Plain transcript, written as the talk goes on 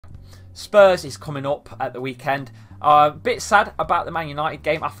Spurs is coming up at the weekend. A bit sad about the Man United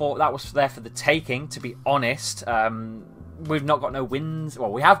game. I thought that was there for the taking, to be honest. We've not got no wins.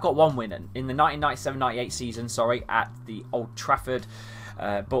 Well, we have got one win in the 1997-98 season, at the Old Trafford.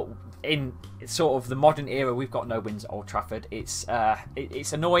 But in sort of the modern era, we've got no wins at Old Trafford. It's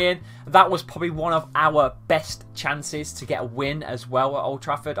annoying. That was probably one of our best chances to get a win as well at Old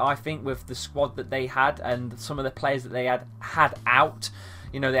Trafford, I think, with the squad that they had and some of the players that they had out.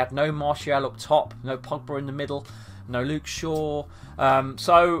 You know, they had no Martial up top, no Pogba in the middle, no Luke Shaw.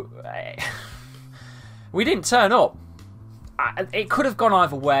 We didn't turn up. It could have gone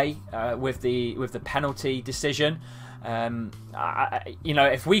either way with the penalty decision.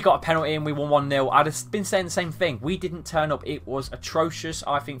 If we got a penalty and we won 1-0, I'd have been saying the same thing. We didn't turn up. It was atrocious,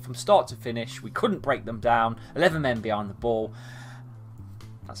 I think, from start to finish. We couldn't break them down. 11 men behind the ball.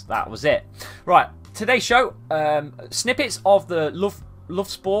 That was it. Right, today's show, snippets of the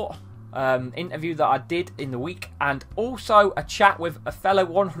LoveSport interview that I did in the week, and also a chat with a fellow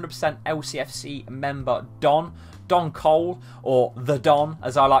 100% LCFC member, Don Cole, or the Don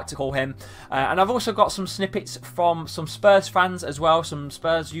as I like to call him, and I've also got some snippets from some Spurs fans as well, some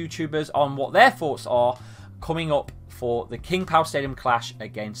Spurs YouTubers, on what their thoughts are coming up for the Kingpower Stadium clash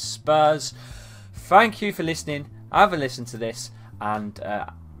against Spurs. Thank you for listening. Have a listen to this and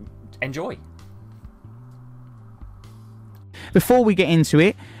enjoy. Before we get into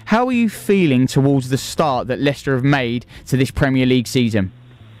it, how are you feeling towards the start that Leicester have made to this Premier League season?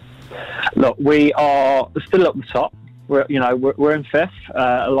 Look, we are still up the top. We're in fifth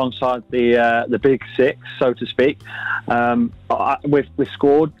alongside the big six, so to speak. We've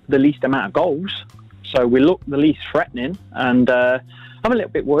scored the least amount of goals, so we look the least threatening. And I'm a little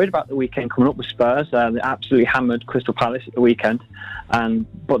bit worried about the weekend coming up with Spurs. They absolutely hammered Crystal Palace at the weekend,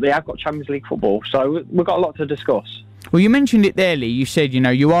 but they have got Champions League football, so we've got a lot to discuss. Well, you mentioned it there, Lee. You said,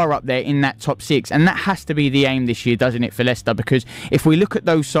 you are up there in that top six, and that has to be the aim this year, doesn't it, for Leicester? Because if we look at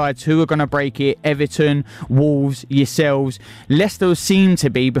those sides who are going to break it, Everton, Wolves, yourselves, Leicester seem to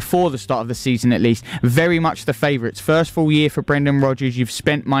be, before the start of the season at least, very much the favourites. First full year for Brendan Rodgers, you've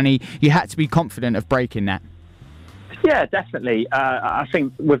spent money, you had to be confident of breaking that. Yeah, definitely. I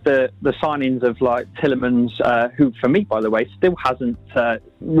think with the signings of like Tielemans, who for me, by the way, still hasn't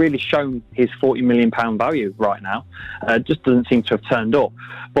really shown his £40 million value right now, just doesn't seem to have turned up.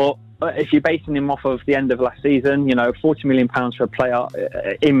 But if you're basing him off of the end of last season, £40 million for a player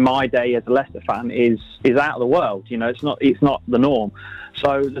in my day as a Leicester fan is out of the world. It's not the norm.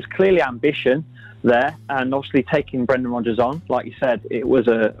 So there's clearly ambition there, and obviously taking Brendan Rodgers on, like you said, it was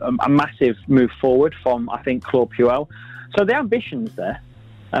a massive move forward from, I think, Claude Puel. So the ambition's there.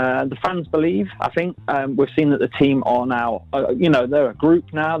 The fans believe. I think we've seen that the team are now, they're a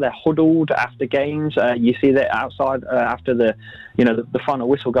group now. They're huddled after games. You see that outside after the final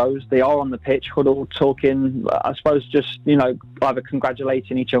whistle goes. They are on the pitch, huddled, talking. I suppose just either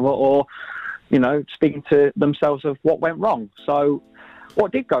congratulating each other or speaking to themselves of what went wrong. So,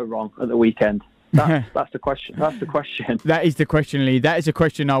 what did go wrong at the weekend? That's the question. That is the question, Lee. That is a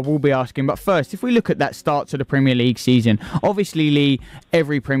question I will be asking. But first, if we look at that start to the Premier League season, obviously, Lee,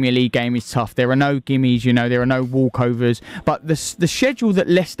 every Premier League game is tough. There are no gimmies, there are no walkovers. But the schedule that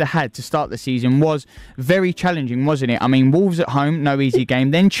Leicester had to start the season was very challenging, wasn't it? I mean, Wolves at home, no easy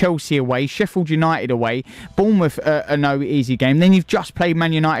game. Then Chelsea away, Sheffield United away, Bournemouth a no easy game. Then you've just played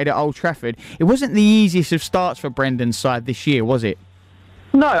Man United at Old Trafford. It wasn't the easiest of starts for Brendan's side this year, was it?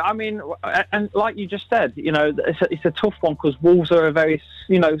 No, I mean, and like you just said, it's a tough one because Wolves are a very,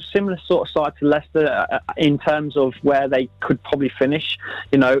 similar sort of side to Leicester in terms of where they could probably finish,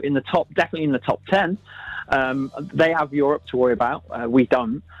 in the top, definitely in the top 10. They have Europe to worry about. We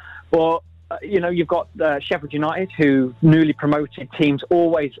don't. But, you've got Sheffield United, who newly promoted teams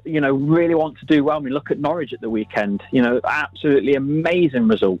always, really want to do well. I mean, look at Norwich at the weekend, absolutely amazing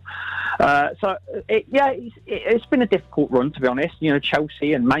result. It's been a difficult run, to be honest.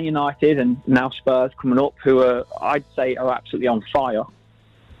 Chelsea and Man United and now Spurs coming up, who I'd say are absolutely on fire.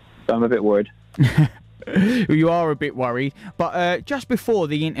 So I'm a bit worried. You are a bit worried. But just before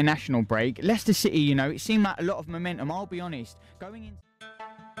the international break, Leicester City, it seemed like a lot of momentum. I'll be honest, going in.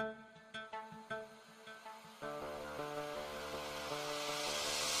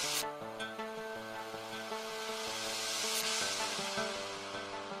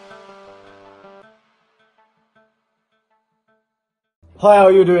 Hi, how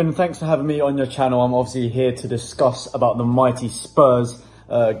are you doing? Thanks for having me on your channel. I'm obviously here to discuss about the mighty Spurs,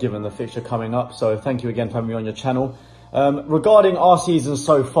 given the fixture coming up. So thank you again for having me on your channel. Regarding our season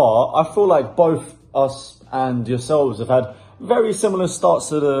so far, I feel like both us and yourselves have had very similar starts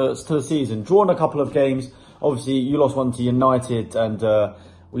to the season. Drawn a couple of games. Obviously, you lost one to United and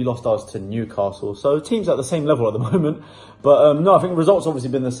we lost ours to Newcastle. So teams at the same level at the moment. But no, I think the results obviously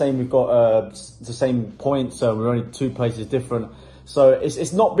been the same. We've got the same points. We're only 2 places different. So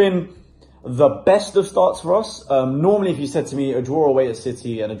it's not been the best of starts for us. Normally, if you said to me a draw away at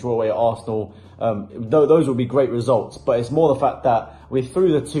City and a draw away at Arsenal, those would be great results. But it's more the fact that we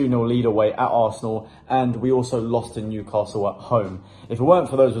threw the 2-0 lead away at Arsenal and we also lost to Newcastle at home. If it weren't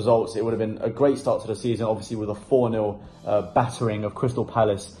for those results, it would have been a great start to the season, obviously with a 4-0 battering of Crystal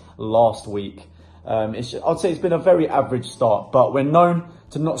Palace last week. I'd say it's been a very average start, but we're known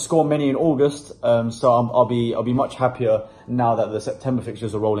to not score many in August, so I'll be much happier now that the September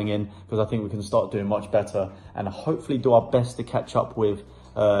fixtures are rolling in, because I think we can start doing much better and hopefully do our best to catch up with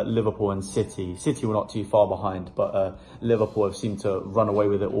Liverpool and City. City were not too far behind, but Liverpool have seemed to run away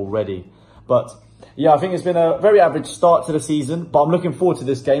with it already. But yeah, I think it's been a very average start to the season, but I'm looking forward to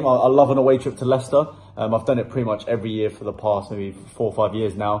this game. I love an away trip to Leicester. I've done it pretty much every year for the past maybe 4 or 5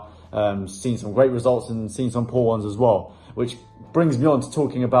 years now. Seen some great results and seen some poor ones as well, which brings me on to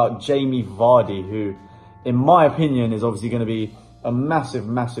talking about Jamie Vardy, who, in my opinion, is obviously going to be a massive,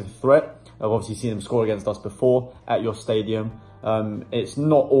 massive threat. I've obviously seen him score against us before at your stadium. It's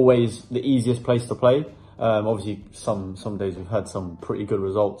not always the easiest place to play. Obviously, some days we've had some pretty good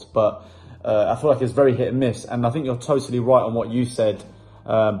results, but I feel like it's very hit and miss. And I think you're totally right on what you said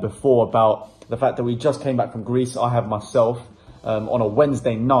before about the fact that we just came back from Greece. I have myself on a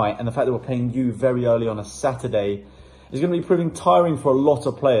Wednesday night, and the fact that we're playing you very early on a Saturday is going to be proving tiring for a lot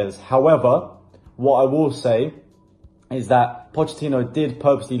of players. However, what I will say is that Pochettino did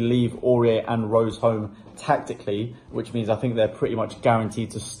purposely leave Aurier and Rose home tactically, which means I think they're pretty much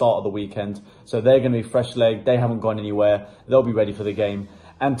guaranteed to start at the weekend. So they're going to be fresh legged. They haven't gone anywhere. They'll be ready for the game.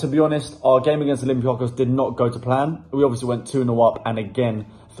 And to be honest, our game against Olympiacos did not go to plan. We obviously went 2-0 up and again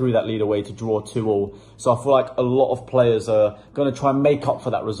threw that lead away to draw 2-2. So I feel like a lot of players are going to try and make up for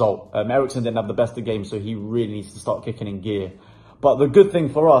that result. Eriksen didn't have the best of games, so he really needs to start kicking in gear. But the good thing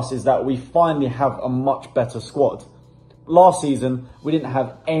for us is that we finally have a much better squad. Last season, we didn't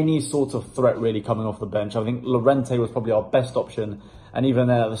have any sort of threat really coming off the bench. I think Llorente was probably our best option. And even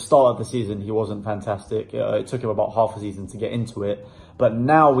then, at the start of the season, he wasn't fantastic. It took him about half a season to get into it. But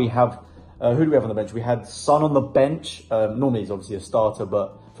now we have, who do we have on the bench? We had Son on the bench. Normally he's obviously a starter,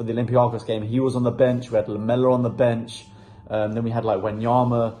 but for the Olympiacos game, he was on the bench. We had Lamela on the bench. Then we had like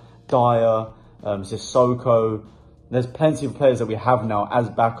Wanyama, Dyer, Sissoko. There's plenty of players that we have now as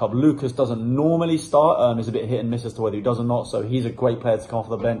backup. Lucas doesn't normally start. He's a bit hit and miss as to whether he does or not. So he's a great player to come off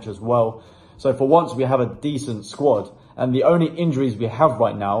the bench as well. So for once, we have a decent squad. And the only injuries we have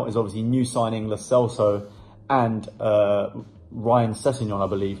right now is obviously new signing Lo Celso and Ryan Sessegnon, I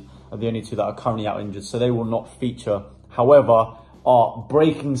believe, are the only two that are currently out injured. So they will not feature. However, our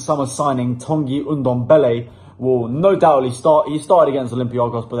breaking summer signing, Tanguy Ndombele, will no doubtly start. He started against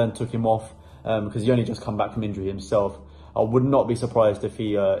Olympiacos, but then took him off because he only just come back from injury himself. I would not be surprised if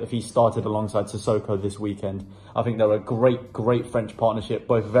he started alongside Sissoko this weekend. I think they're a great French partnership,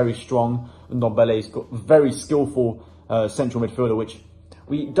 both very strong. Ndombele's got very skillful central midfielder, which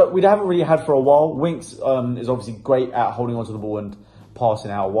we haven't really had for a while. Winks is obviously great at holding onto the ball and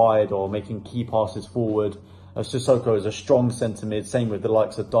passing out wide or making key passes forward. Sissoko is a strong centre mid, same with the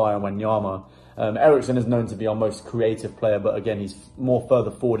likes of Dyer and Wanyama. Eriksen is known to be our most creative player, but again, he's more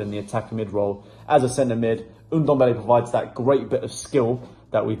further forward in the attacking mid role. As a centre mid, Ndombele provides that great bit of skill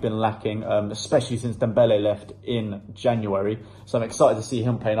that we've been lacking, especially since Dembele left in January. So I'm excited to see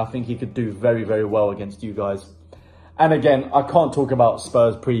him play, and I think he could do very, very well against you guys. And again, I can't talk about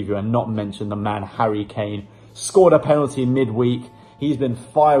Spurs preview and not mention the man Harry Kane. Scored a penalty midweek. He's been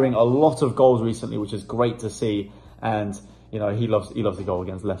firing a lot of goals recently, which is great to see. And, you know, he loves a goal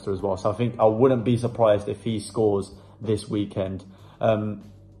against Leicester as well. So I think I wouldn't be surprised if he scores this weekend.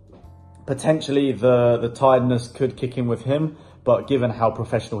 Potentially the tiredness could kick in with him. But given how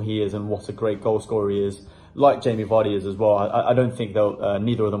professional he is and what a great goal scorer he is, like Jamie Vardy is as well, I don't think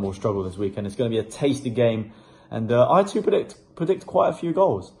neither of them will struggle this weekend. It's going to be a tasty game. And I too predict quite a few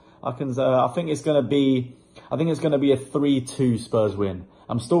goals. I think it's going to be a 3-2 Spurs win.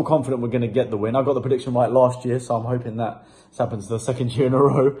 I'm still confident we're going to get the win. I got the prediction right last year, so I'm hoping that this happens the second year in a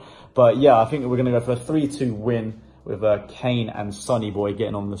row. But yeah, I think we're going to go for a 3-2 win with Kane and Sonny Boy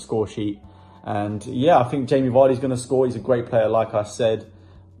getting on the score sheet. And yeah, I think Jamie Vardy's going to score. He's a great player, like I said.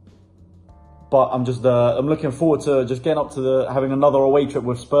 But I'm looking forward to just getting up to having another away trip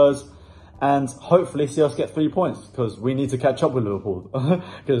with Spurs. And hopefully see us get 3 points, because we need to catch up with Liverpool.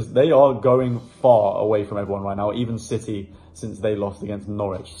 Because they are going far away from everyone right now, even City, since they lost against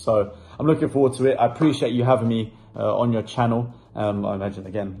Norwich. So I'm looking forward to it. I appreciate you having me on your channel. I imagine,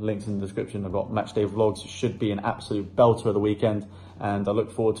 again, links in the description. I've got matchday vlogs. Should be an absolute belter of the weekend. and I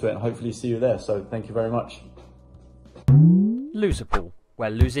look forward to it and hopefully see you there. So thank you very much. Loser Pool, where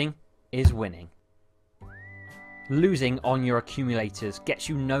losing is winning. Losing on your accumulators gets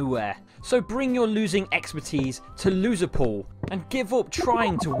you nowhere. So bring your losing expertise to Loser Pool and give up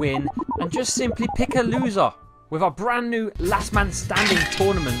trying to win and just simply pick a loser. With our brand new Last Man Standing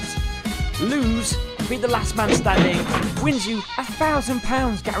tournament. Lose, be the last man standing, wins you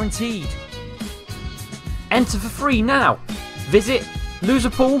 £1,000 guaranteed. Enter for free now. Visit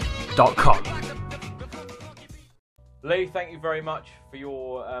loserpool.com. Lee, thank you very much for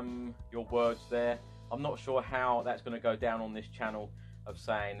your words there. I'm not sure how that's going to go down on this channel of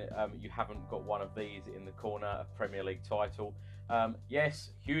saying you haven't got one of these in the corner, a Premier League title. Yes,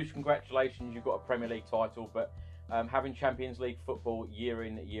 huge congratulations, you've got a Premier League title, but having Champions League football year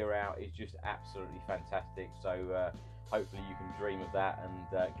in, year out is just absolutely fantastic. So hopefully you can dream of that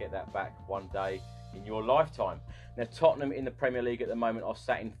and get that back one day in your lifetime. Now, Tottenham in the Premier League at the moment are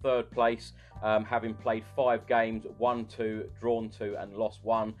sat in third place, having played 5 games, won 2, drawn 2 and lost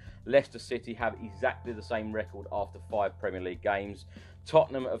 1. Leicester City have exactly the same record after 5 Premier League games.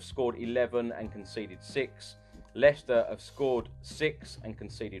 Tottenham have scored 11 and conceded 6. Leicester have scored 6 and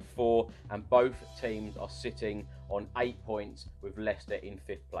conceded 4, and both teams are sitting on 8 points with Leicester in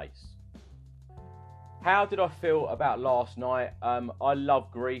 5th place. How did I feel about last night? I love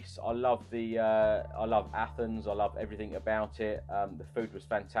Greece. I love Athens. I love everything about it. The food was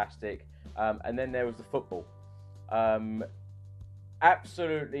fantastic, and then there was the football.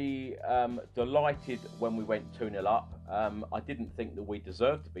 Absolutely delighted when we went 2-0 up. I didn't think that we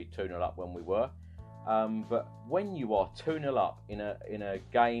deserved to be 2-0 up when we were, but when you are 2-0 up in a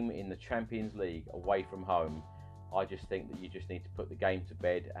game in the Champions League away from home, I just think that you just need to put the game to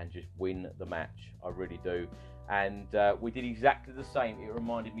bed and just win the match. I really do. And we did exactly the same. It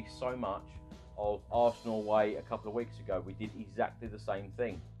reminded me so much of Arsenal away a couple of weeks ago. We did exactly the same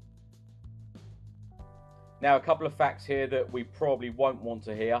thing. Now, a couple of facts here that we probably won't want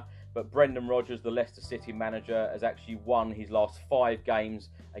to hear, but Brendan Rodgers, the Leicester City manager, has actually won his last 5 games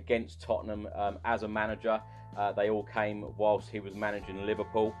against Tottenham as a manager. They all came whilst he was managing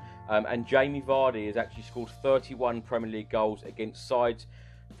Liverpool. And Jamie Vardy has actually scored 31 Premier League goals against sides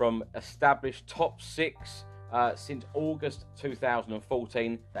from established top 6 since August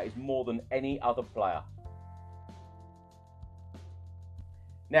 2014. That is more than any other player.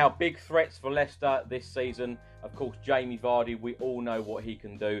 Now, big threats for Leicester this season. Of course, Jamie Vardy, we all know what he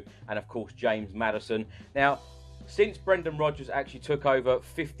can do. And of course, James Maddison. Now, since Brendan Rodgers actually took over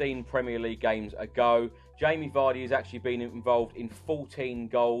 15 Premier League games ago, Jamie Vardy has actually been involved in 14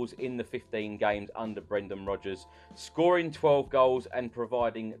 goals in the 15 games under Brendan Rodgers, scoring 12 goals and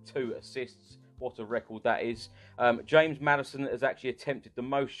providing 2 assists. What a record that is. James Maddison has actually attempted the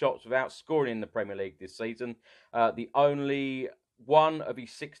most shots without scoring in the Premier League this season. The only one of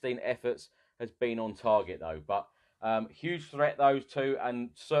his 16 efforts has been on target, though. But huge threat, those two,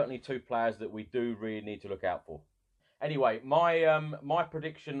 and certainly 2 players that we do really need to look out for. Anyway, my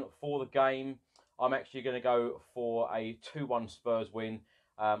prediction for the game, I'm actually going to go for a 2-1 Spurs win,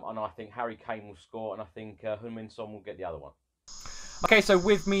 and I think Harry Kane will score, and I think Heung-min Son will get the other one. Okay, so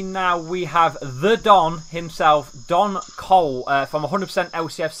with me now we have the Don himself, Don Cole from 100%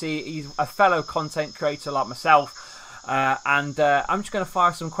 LCFC. He's a fellow content creator like myself. And I'm just going to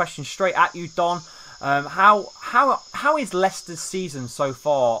fire some questions straight at you, Don. How is Leicester's season so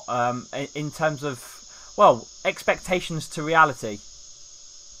far in terms of, well, expectations to reality?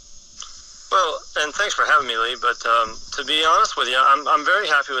 Well, and thanks for having me, Lee. But to be honest with you, I'm very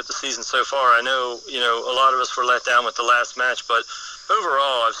happy with the season so far. I know, a lot of us were let down with the last match, but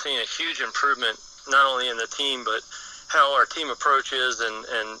overall, I've seen a huge improvement, not only in the team, but how our team approaches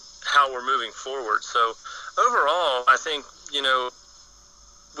and how we're moving forward. So overall, I think,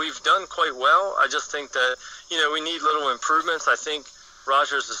 we've done quite well. I just think that, we need little improvements. I think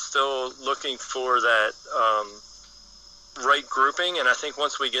Rodgers is still looking for that right grouping, and I think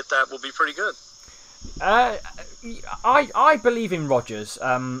once we get that, we'll be pretty good. I believe in Rodgers.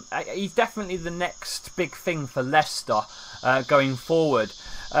 He's definitely the next big thing for Leicester going forward.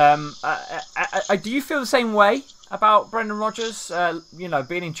 Do you feel the same way about Brendan Rodgers?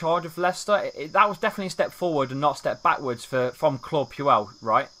 Being in charge of Leicester, that was definitely a step forward and not a step backwards from Claude Puel,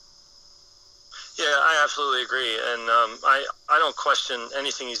 right? Yeah, I absolutely agree, and I don't question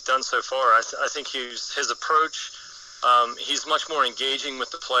anything he's done so far. I think his approach. He's much more engaging with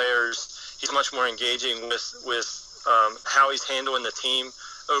the players. He's much more engaging with how he's handling the team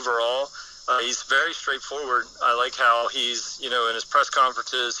overall. He's very straightforward. I like how he's, in his press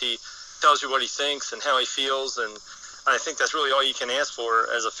conferences, he tells you what he thinks and how he feels. And I think that's really all you can ask for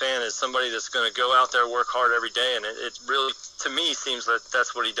as a fan, is somebody that's going to go out there, work hard every day, and it really, to me, seems that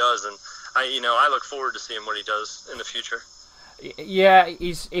that's what he does. And I look forward to seeing what he does in the future. Yeah,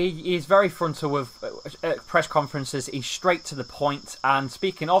 he's very frontal with press conferences. He's straight to the point. And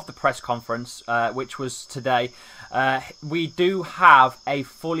speaking of the press conference, which was today, we do have a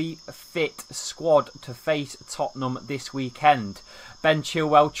fully fit squad to face Tottenham this weekend. Ben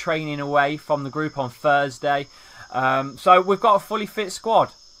Chilwell training away from the group on Thursday. So we've got a fully fit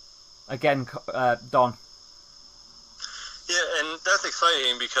squad again, Don. Yeah, and that's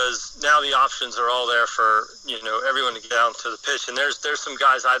exciting because now the options are all there for everyone to get out to the pitch. And there's some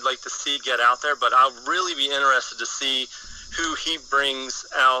guys I'd like to see get out there, but I'll really be interested to see who he brings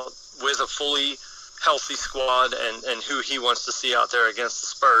out with a fully healthy squad and who he wants to see out there against the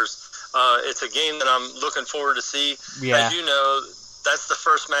Spurs. It's a game that I'm looking forward to see. Yeah. As you know, that's the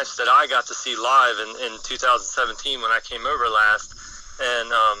first match that I got to see live in 2017 when I came over last.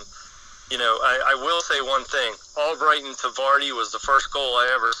 And I will say one thing. Albrighton to Vardy was the first goal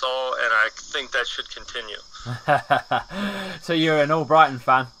I ever saw, and I think that should continue. So you're an Albrighton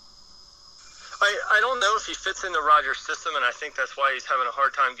fan? I don't know if he fits into Rodgers' system, and I think that's why he's having a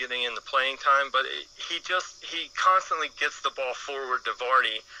hard time getting in the playing time, but he constantly gets the ball forward to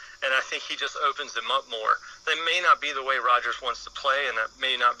Vardy, and I think he just opens him up more. That may not be the way Rodgers wants to play, and that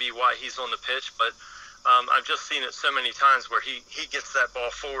may not be why he's on the pitch, but I've just seen it so many times where he gets that ball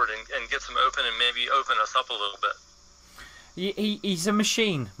forward and gets him open and maybe open us up a little bit. He's a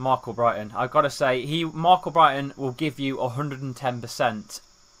machine, Michael Brighton. I've got to say, Michael Brighton will give you 110%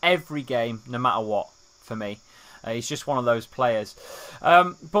 every game, no matter what, for me. He's just one of those players.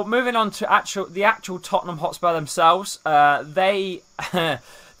 But moving on to the actual Tottenham Hotspur themselves, they've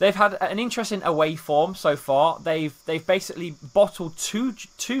had an interesting away form so far. They've basically bottled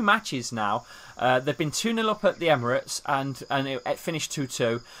two matches now. They've been 2-0 up at the Emirates and it finished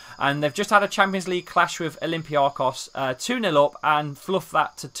 2-2. And they've just had a Champions League clash with Olympiacos, 2-0 up, and fluffed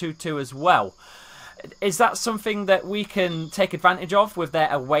that to 2-2 as well. Is that something that we can take advantage of with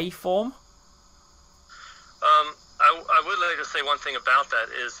their away form? I would like to say one thing about that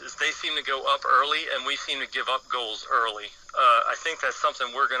is they seem to go up early and we seem to give up goals early. I think that's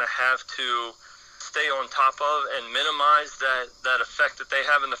something we're going to have to stay on top of and minimize that effect that they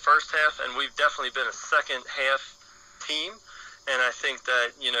have in the first half. And we've definitely been a second half team. And I think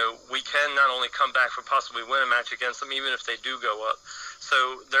that, we can not only come back from possibly win a match against them, even if they do go up. So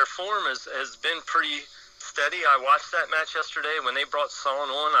their form has been pretty steady. I watched that match yesterday. When they brought Son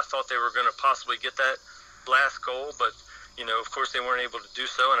on, I thought they were going to possibly get that last goal, but of course they weren't able to do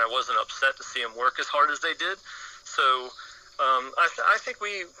so, and I wasn't upset to see them work as hard as they did. So I think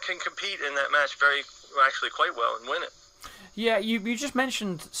we can compete in that match actually quite well and win it. Yeah, you just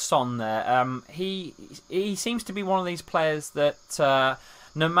mentioned Son there. He seems to be one of these players that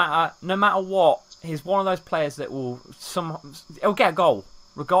no matter what, he's one of those players that he'll get a goal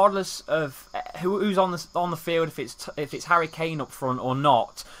regardless of who's on the field. If it's Harry Kane up front or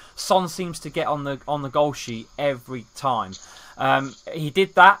not, Son seems to get on the goal sheet every time. He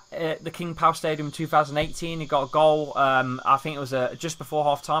did that at the Kingpower Stadium in 2018. He got a goal. I think it was just before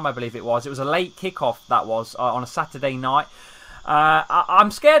half time. I believe it was. It was a late kickoff. That was on a Saturday night.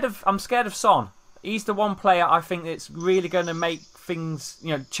 I'm scared of Son. He's the one player I think that's really going to make things,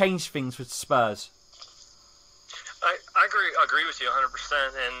 change things with Spurs. I agree with you 100%.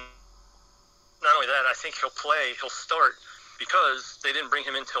 And not only that, I think he'll start because they didn't bring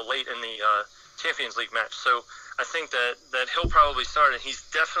him in till late in the Champions League match. So I think that he'll probably start, and he's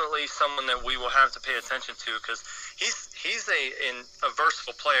definitely someone that we will have to pay attention to because he's a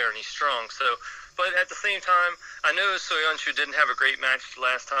versatile player and he's strong. So, but at the same time, I know Soyuncu didn't have a great match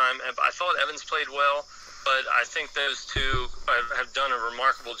last time, and I thought Evans played well. But I think those two have done a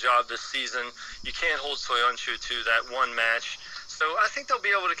remarkable job this season. You can't hold Soyuncu to that one match. So I think they'll be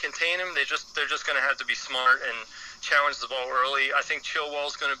able to contain him. They're just going to have to be smart and challenge the ball early. I think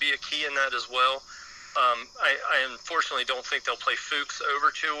Chilwell's going to be a key in that as well. I unfortunately don't think they'll play Fuchs over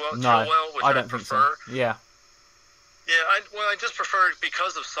Chilwell, which I prefer. So. Yeah. Yeah, I just prefer it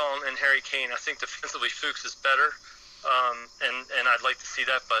because of Son and Harry Kane. I think defensively Fuchs is better, and I'd like to see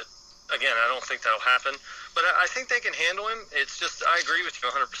that, but again, I don't think that'll happen. But I think they can handle him. It's just, I agree with you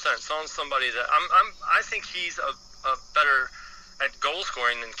 100%. Son's somebody that I think he's a better at goal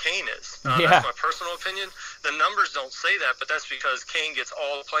scoring than Kane is. That's my personal opinion. The numbers don't say that, but that's because Kane gets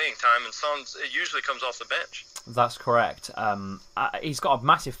all the playing time and Son usually comes off the bench. That's correct. He's got a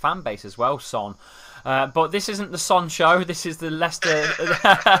massive fan base as well, Son. But this isn't the Son show. This is the Leicester.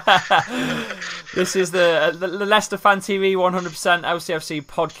 This is the Leicester Fan TV 100% LCFC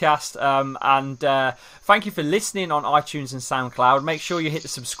podcast. And thank you for listening on iTunes and SoundCloud. Make sure you hit the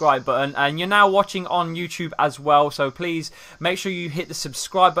subscribe button. And you're now watching on YouTube as well. So please make sure you hit the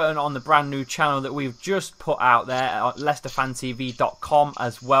subscribe button on the brand new channel that we've just put out there at LeicesterFanTV.com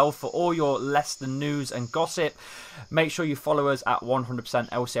as well for all your Leicester news and gossip. Make sure you follow us at 100%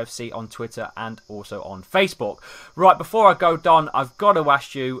 LCFC on Twitter and also on Facebook. Right, before I go, Don, I've got to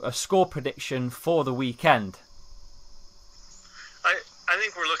ask you a score prediction for the weekend. I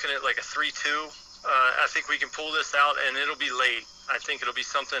think we're looking at like a 3-2. I think we can pull this out, and it'll be late. I think it'll be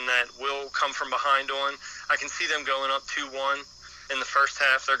something that will come from behind on. I can see them going up 2-1 in the first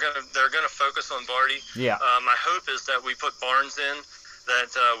half. They're gonna focus on Vardy. Yeah. My hope is that we put Barnes in,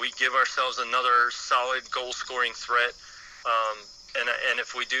 that we give ourselves another solid goal-scoring threat. And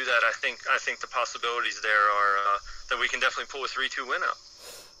if we do that, I think the possibilities there are that we can definitely pull a 3-2 win out.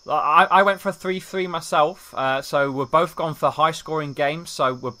 I went for a 3-3 myself, so we're both gone for high-scoring games.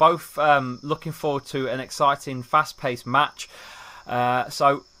 So we're both looking forward to an exciting, fast-paced match.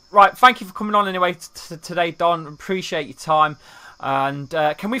 Right, thank you for coming on anyway today, Don. Appreciate your time. And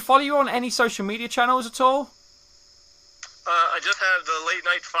can we follow you on any social media channels at all? I just have the Late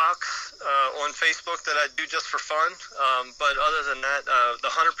Night Fox on Facebook that I do just for fun. But other than that, the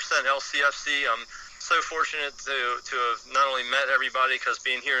 100% LCFC, I'm so fortunate to have not only met everybody, because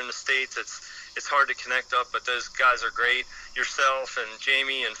being here in the States, it's hard to connect up, but those guys are great. Yourself and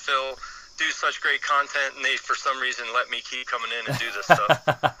Jamie and Phil do such great content, and they, for some reason, let me keep coming in and do this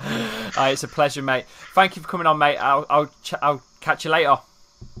stuff. It's a pleasure, mate. Thank you for coming on, mate. I'll catch you later. All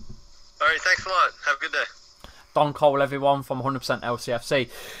right, thanks a lot. Have a good day. Don Cole, everyone, from 100% LCFC.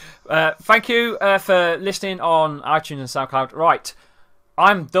 Thank you for listening on iTunes and SoundCloud. Right,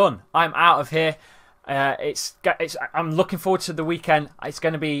 I'm done. I'm out of here. I'm looking forward to the weekend. It's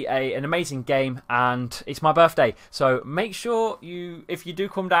going to be an amazing game, and it's my birthday. So make sure if you do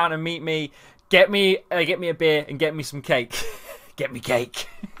come down and meet me, get me a beer and get me some cake. Get me cake.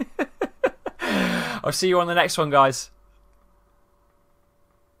 I'll see you on the next one, guys.